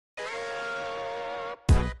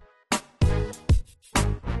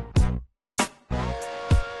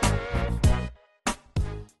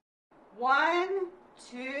1,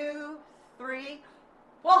 2, 3.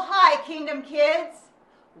 Well, hi, Kingdom Kids.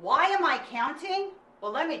 Why am I counting?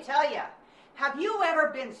 Well, let me tell you. Have you ever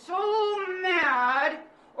been so mad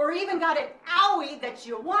or even got an owie that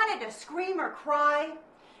you wanted to scream or cry?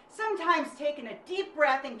 Sometimes taking a deep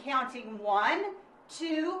breath and counting 1,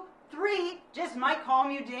 2, 3 just might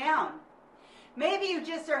calm you down. Maybe you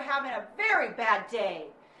just are having a very bad day.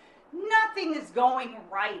 Nothing is going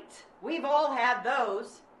right. We've all had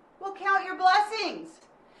those. Well, count your blessings.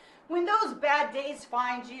 When those bad days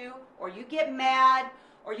find you, or you get mad,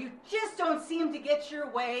 or you just don't seem to get your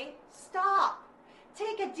way, stop.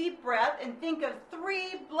 Take a deep breath and think of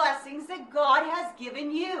 3 blessings that God has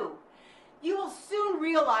given you. You will soon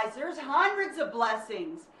realize there's hundreds of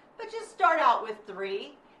blessings, but just start out with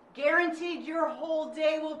 3. Guaranteed your whole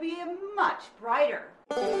day will be much brighter.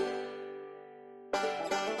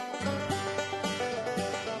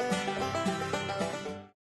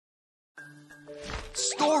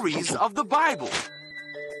 Stories of the Bible.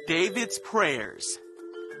 David's prayers.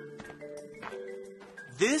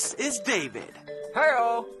 This is David.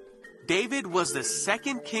 Hey-o. David was the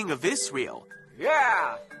second king of Israel.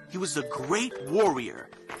 Yeah. He was a great warrior.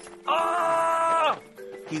 Ah!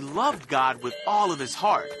 He loved God with all of his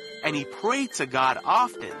heart, and he prayed to God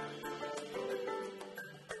often.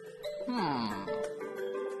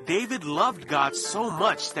 David loved God so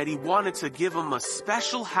much that he wanted to give him a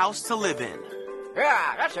special house to live in.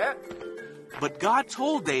 Yeah, that's it. But God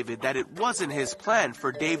told David that it wasn't his plan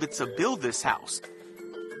for David to build this house.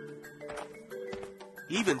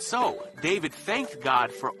 Even so, David thanked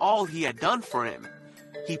God for all he had done for him.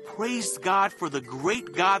 He praised God for the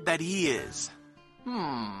great God that he is.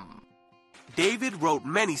 David wrote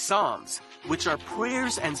many psalms, which are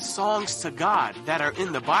prayers and songs to God that are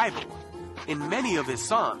in the Bible. In many of his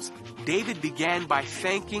psalms, David began by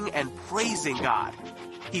thanking and praising God.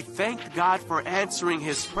 He thanked God for answering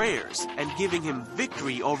his prayers and giving him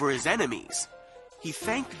victory over his enemies. He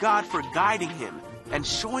thanked God for guiding him and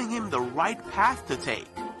showing him the right path to take.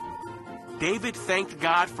 David thanked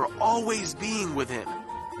God for always being with him.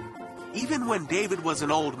 Even when David was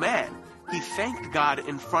an old man, he thanked God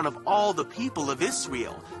in front of all the people of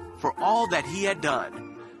Israel for all that he had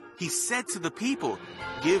done. He said to the people,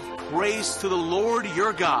 "Give praise to the Lord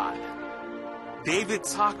your God." David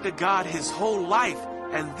talked to God his whole life,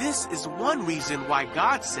 and this is one reason why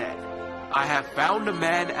God said, "I have found a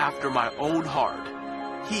man after my own heart.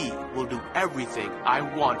 He will do everything I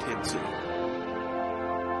want him to."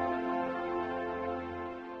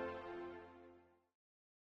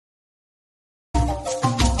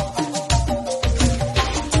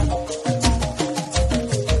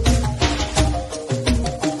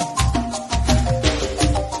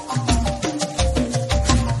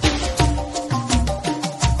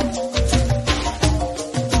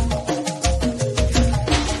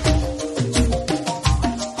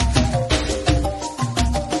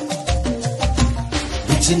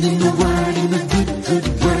 In the word, in the good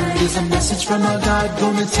word is a message from our God.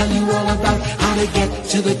 Gonna tell you all about how to get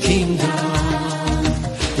to the kingdom,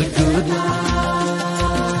 the good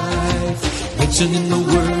life. Written in the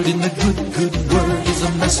word, in the good word is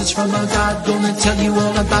a message from our God. Gonna tell you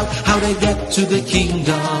all about how to get to the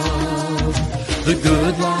kingdom, the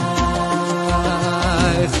good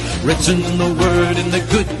life. Written in the word, in the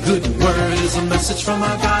good word is a message from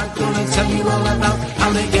our God. Gonna tell you all about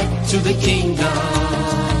how to get to the kingdom,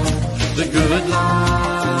 the good life.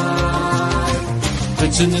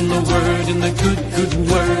 Written in the word, in the good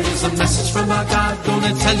word is a message from our God.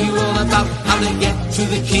 Gonna tell you all about how to get to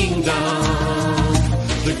the kingdom,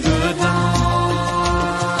 the good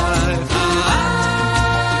life.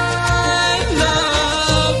 I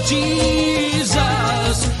love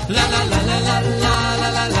Jesus. La la la la la la la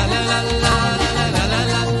la la la la la la la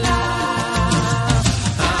la la.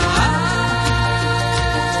 I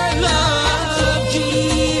love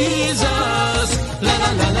Jesus. La la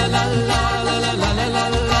la la la la la la la la la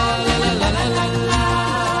la la la la.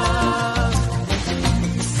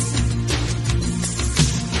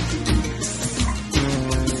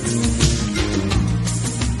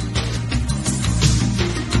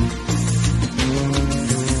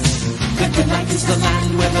 The good life is the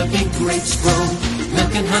land where the big grapes grow.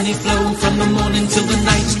 Milk and honey flow from the morning till the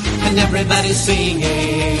night, and everybody's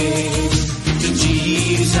singing to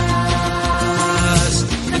Jesus.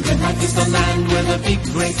 The good life is the land where the big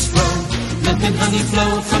grapes grow. Milk and honey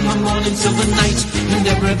flow from the morning till the night, and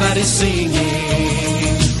everybody's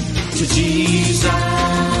singing to Jesus.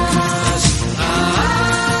 I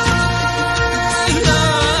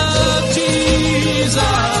love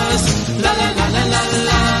Jesus. La la la la la la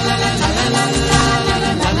la la la la la la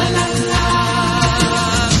la la la la.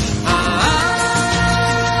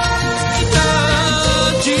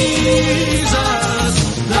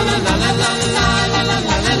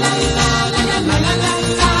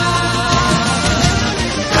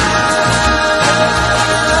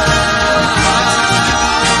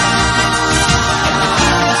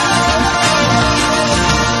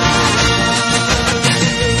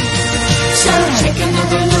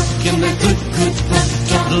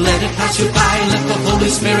 you by. Let the Holy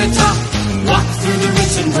Spirit talk. Walk through the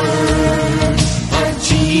written word of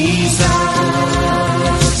Jesus.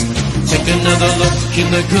 Take another look in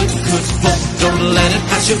the good, good book. Don't let it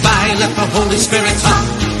pass you by. Let the Holy Spirit talk.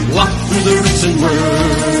 Walk through the written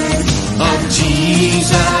word of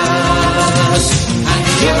Jesus. And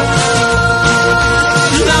your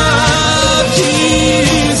love,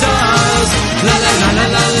 Jesus. La la la la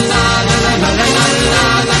la la la la la la la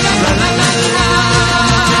la la la la la.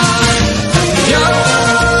 And your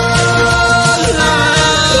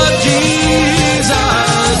love, Jesus.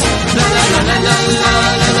 La la la la la la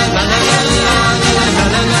la la la la la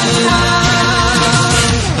la la la.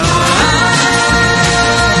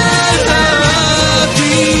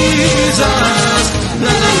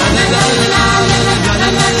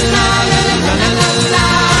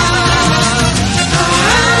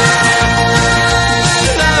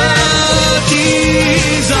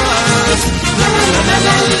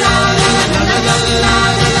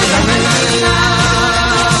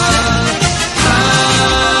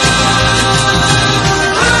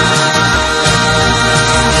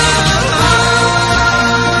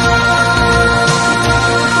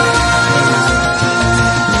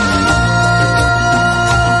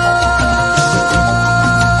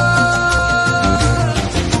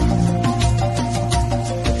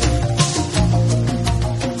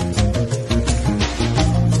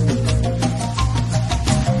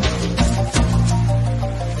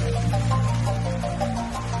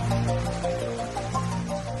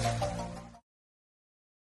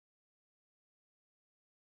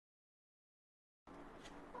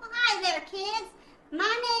 Kids, my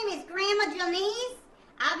name is Grandma Janice.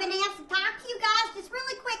 I've been asked to talk to you guys just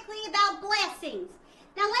really quickly about blessings.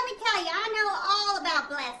 Now let me tell you, I know all about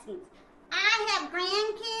blessings. I have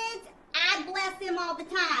grandkids. I bless them all the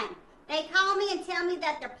time. They call me and tell me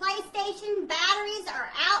that their PlayStation batteries are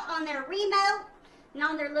out on their remote and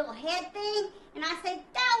on their little head thing. And I say,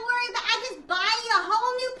 don't worry about it. I just buy you a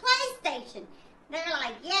whole new PlayStation. They're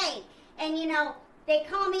like, yay. And you know, they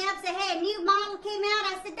call me up and say, hey, a new model came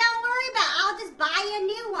out. I said, don't worry about it. I'll just buy you a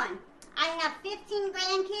new one. I have 15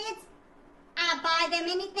 grandkids. I buy them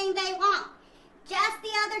anything they want. Just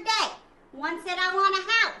the other day, one said, I want a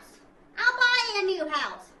house. I'll buy you a new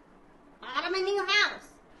house. Bought them a new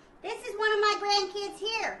house. This is one of my grandkids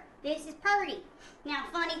here. This is Purdy. Now,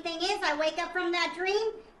 funny thing is, I wake up from that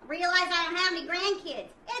dream, realize I don't have any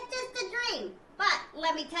grandkids. It's just a dream. But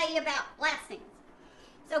let me tell you about blessings.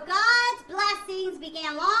 So God's blessings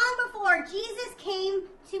began long before Jesus came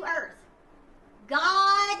to earth.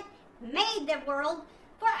 God made the world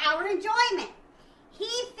for our enjoyment. He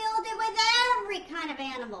filled it with every kind of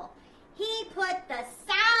animal. He put the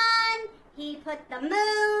sun, He put the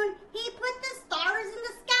moon, He put the stars in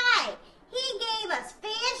the sky. He gave us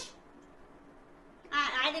fish.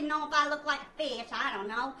 I didn't know if I looked like a fish, I don't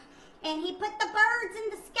know. And He put the birds in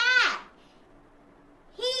the sky.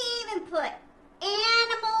 He even put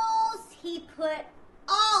animals, He put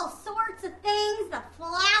all sorts of things, the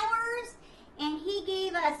flowers, and He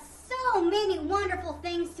gave us so many wonderful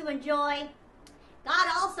things to enjoy. God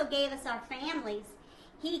also gave us our families.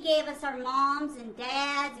 He gave us our moms and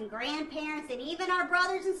dads and grandparents and even our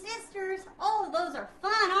brothers and sisters. Oh, those are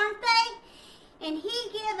fun, aren't they? And He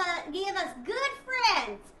gave us good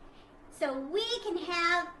friends so we can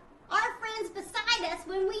have our friends beside us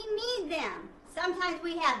when we need them. Sometimes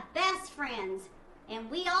we have best friends, and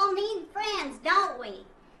we all need friends, don't we?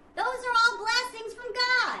 Those are all blessings from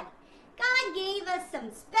God. God gave us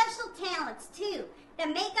some special talents, too, that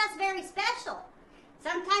make us very special.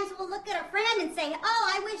 Sometimes we'll look at a friend and say,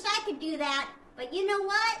 oh, I wish I could do that. But you know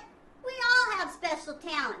what? We all have special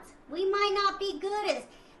talents. We might not be good as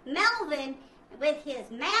Melvin with his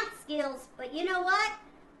math skills, but you know what?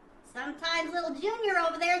 Sometimes little Junior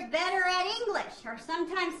over there is better at English, or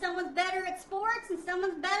sometimes someone's better at sports and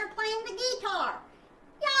someone's better playing the guitar.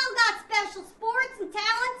 Y'all got special sports and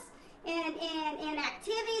talents and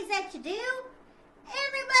activities that you do.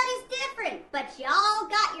 Everybody's different, but y'all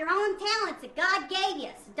got your own talents that God gave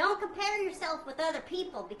you. So don't compare yourself with other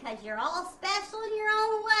people because you're all special in your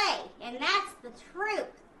own way, and that's the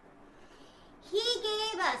truth. He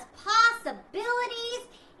gave us possibilities,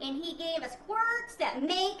 and He gave us quirks that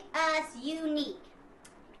make us unique.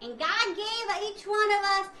 And God gave each one of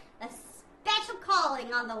us a special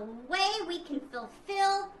calling on the way we can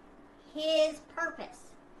fulfill His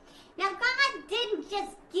purpose. Now, God didn't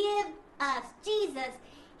just give us Jesus.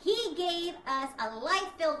 He gave us a life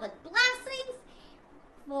filled with blessings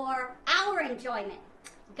for our enjoyment.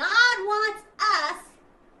 God wants us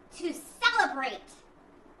to celebrate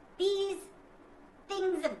these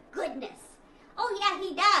things of goodness. Oh yeah,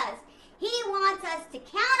 He does. He wants us to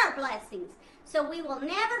count our blessings so we will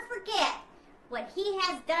never forget what He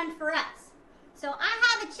has done for us. So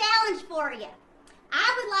I have a challenge for you.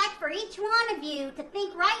 I would like for each one of you to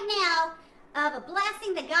think right now of a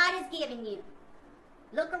blessing that God has given you.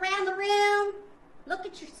 Look around the room, look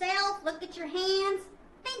at yourself, look at your hands,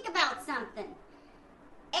 think about something.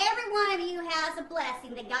 Every one of you has a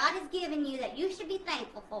blessing that God has given you that you should be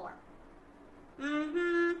thankful for.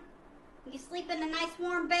 You sleep in a nice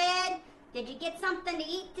warm bed? Did you get something to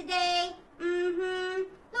eat today?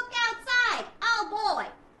 Look outside. Oh boy.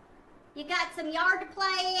 You got some yard to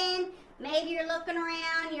play in. Maybe you're looking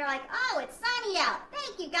around. You're like, oh, it's sunny out.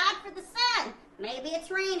 Thank you, God, for the sun. Maybe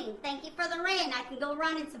it's raining. Thank you for the rain. I can go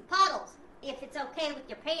run in some puddles if it's okay with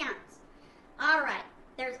your parents. All right.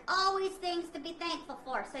 There's always things to be thankful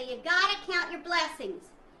for. So you got to count your blessings.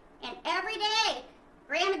 And every day,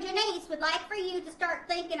 Grandma Janice would like for you to start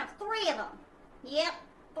thinking of 3 of them. Yep,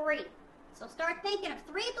 3. So start thinking of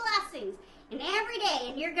 3 blessings in every day,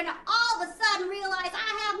 and you're going to all of a sudden realize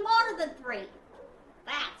I have more than 3.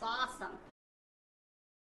 That's awesome.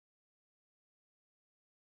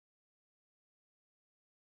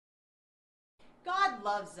 God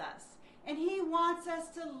loves us, and He wants us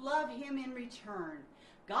to love Him in return.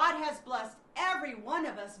 God has blessed every one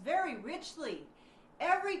of us very richly.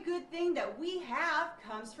 Every good thing that we have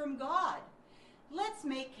comes from God. Let's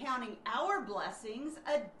make counting our blessings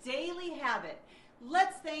a daily habit.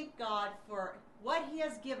 Let's thank God for what He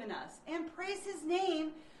has given us and praise His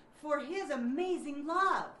name for His amazing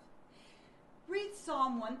love. Read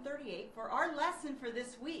Psalm 138 for our lesson for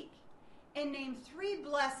this week and name 3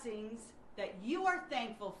 blessings that you are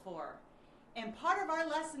thankful for. And part of our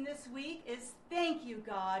lesson this week is thank you,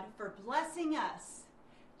 God, for blessing us.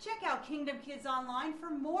 Check out Kingdom Kids Online for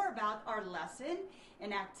more about our lesson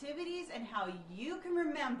and activities and how you can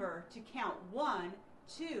remember to count 1,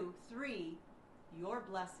 2, 3, your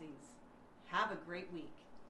blessings. Have a great week.